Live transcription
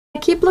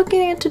keep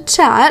looking into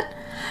chat,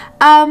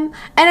 and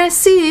I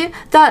see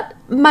that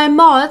my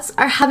mods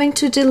are having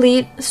to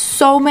delete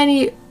so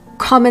many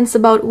comments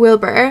about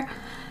Wilbur.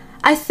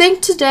 I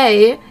think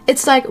today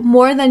it's like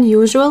more than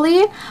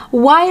usually.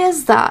 Why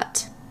is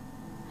that?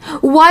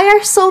 Why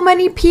are so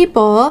many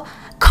people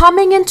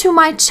coming into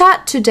my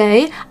chat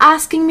today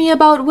asking me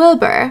about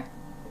Wilbur?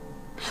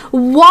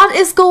 What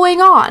is going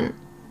on?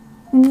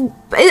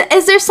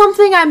 Is there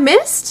something I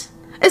missed?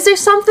 Is there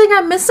something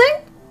I'm missing?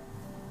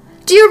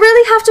 Do you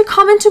really have to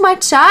come into my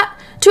chat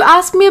to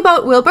ask me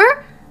about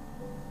Wilbur?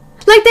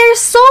 Like, there's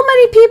so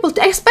many people,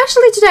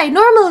 especially today.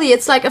 Normally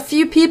it's like a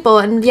few people,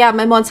 and yeah,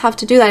 my mods have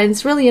to do that, and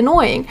it's really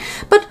annoying.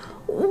 But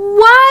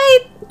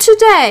why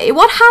today?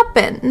 What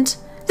happened?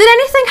 Did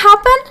anything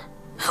happen?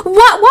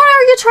 What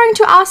are you trying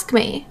to ask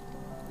me?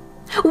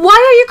 Why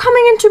are you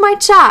coming into my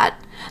chat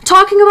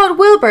talking about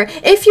Wilbur?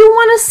 If you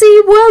want to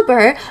see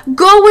Wilbur,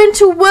 go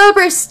into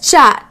Wilbur's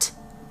chat.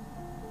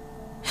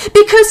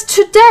 Because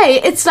today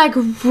it's like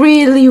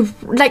really,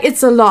 like,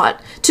 it's a lot.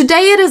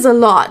 Today it is a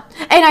lot,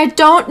 and I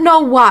don't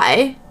know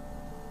why.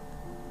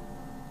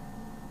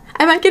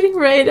 Am I getting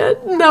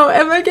raided? No,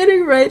 am I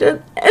getting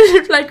raided?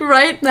 Like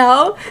right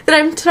now that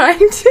I'm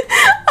trying to...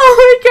 Oh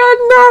my god,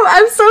 no,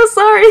 I'm so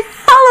sorry.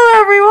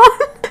 Hello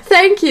everyone.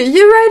 Thank you.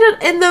 You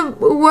raided in the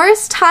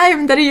worst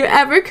time that you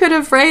ever could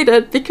have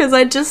raided, because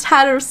I just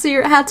had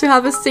to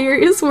have a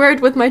serious word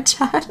with my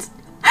chat.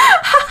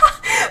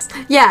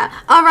 Yeah,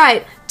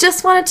 alright.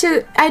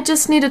 I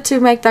just needed to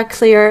make that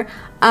clear,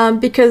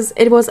 because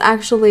it was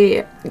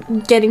actually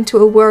getting to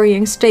a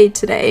worrying state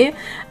today.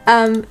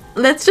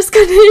 Let's just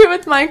continue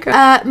with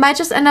Minecraft. Might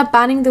just end up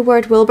banning the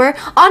word Wilbur.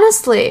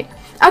 Honestly.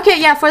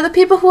 Okay, yeah, for the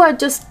people who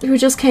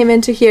just came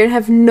into here and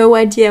have no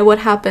idea what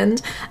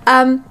happened.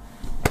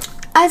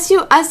 As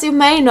you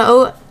may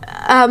know,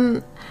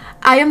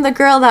 I am the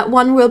girl that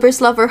won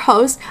Wilbur's Lover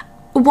host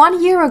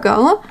 1 year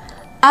ago.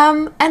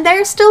 And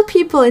there are still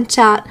people in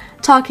chat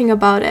talking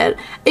about it,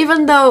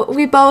 even though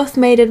we both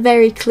made it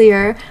very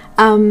clear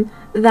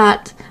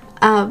that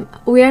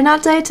we are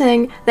not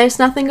dating. There's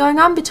nothing going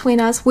on between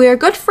us. We are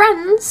good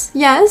friends.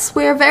 Yes,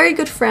 we are very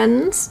good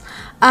friends.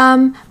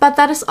 But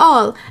that is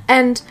all.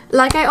 And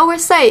like I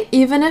always say,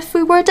 even if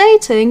we were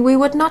dating, we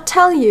would not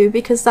tell you,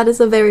 because that is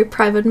a very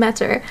private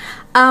matter.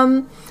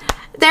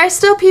 There are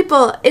still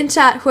people in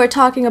chat who are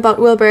talking about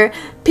Wilbur.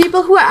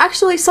 People who are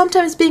actually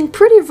sometimes being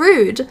pretty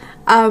rude.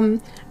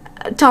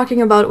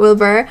 Talking about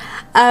Wilbur,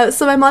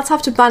 so my mods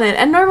have to ban it,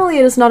 and normally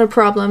it is not a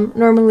problem.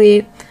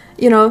 Normally,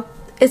 you know,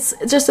 it's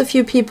just a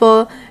few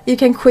people, you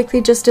can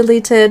quickly just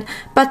delete it,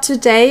 but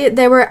today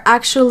there were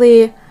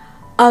actually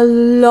a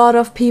lot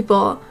of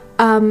people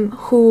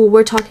who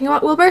were talking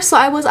about Wilbur, so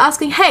I was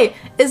asking, hey,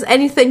 is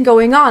anything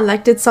going on?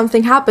 Like, did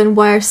something happen?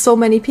 Why are so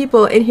many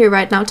people in here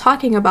right now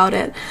talking about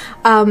it?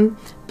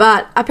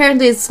 But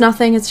apparently it's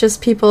nothing, it's just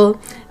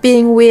people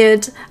being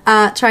weird,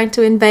 trying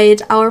to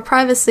invade our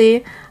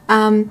privacy.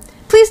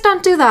 Please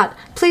don't do that.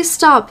 Please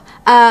stop.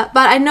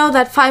 But I know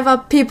that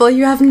 5up people,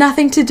 you have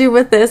nothing to do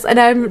with this, and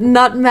I'm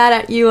not mad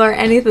at you or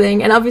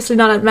anything, and obviously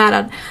not mad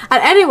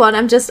at anyone.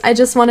 I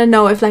just want to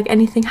know if like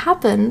anything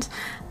happened,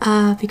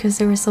 because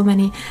there were so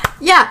many.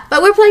 Yeah,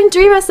 but we're playing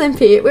Dream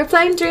SMP. We're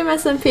playing Dream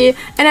SMP,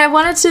 and I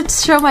wanted to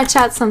show my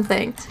chat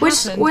something.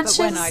 Which but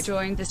when I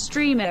joined the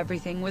stream,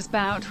 everything was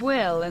about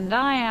Will, and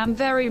I am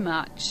very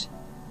much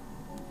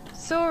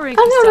sorry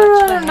for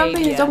such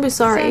behavior. Don't be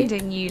sorry.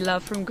 Sending you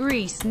love from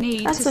Greece.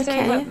 Need That's to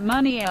save okay. up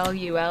money.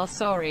 LUL.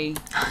 Sorry.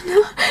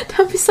 No,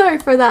 don't be sorry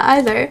for that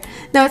either.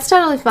 No, it's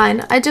totally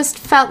fine. I just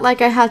felt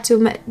like I had to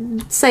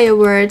say a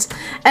word,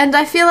 and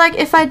I feel like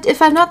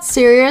if I'm not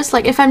serious,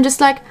 like if I'm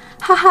just like,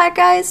 haha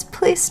guys,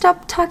 please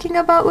stop talking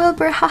about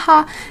Wilbur,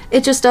 haha,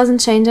 it just doesn't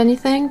change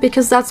anything,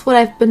 because that's what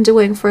I've been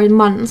doing for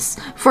months,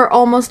 for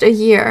almost a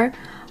year,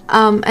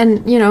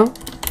 and you know,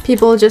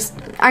 people just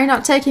are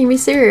not taking me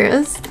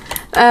serious.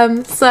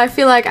 So I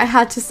feel like I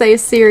had to say a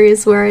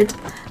serious word,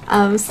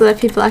 so that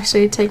people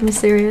actually take me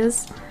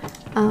serious.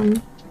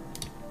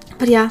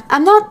 But yeah,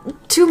 I'm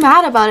not too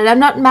mad about it. I'm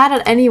not mad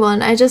at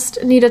anyone. I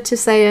just needed to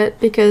say it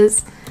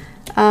because,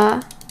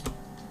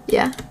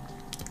 yeah.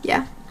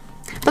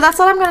 But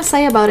that's all I'm gonna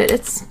say about it.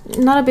 It's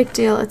not a big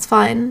deal. It's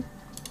fine.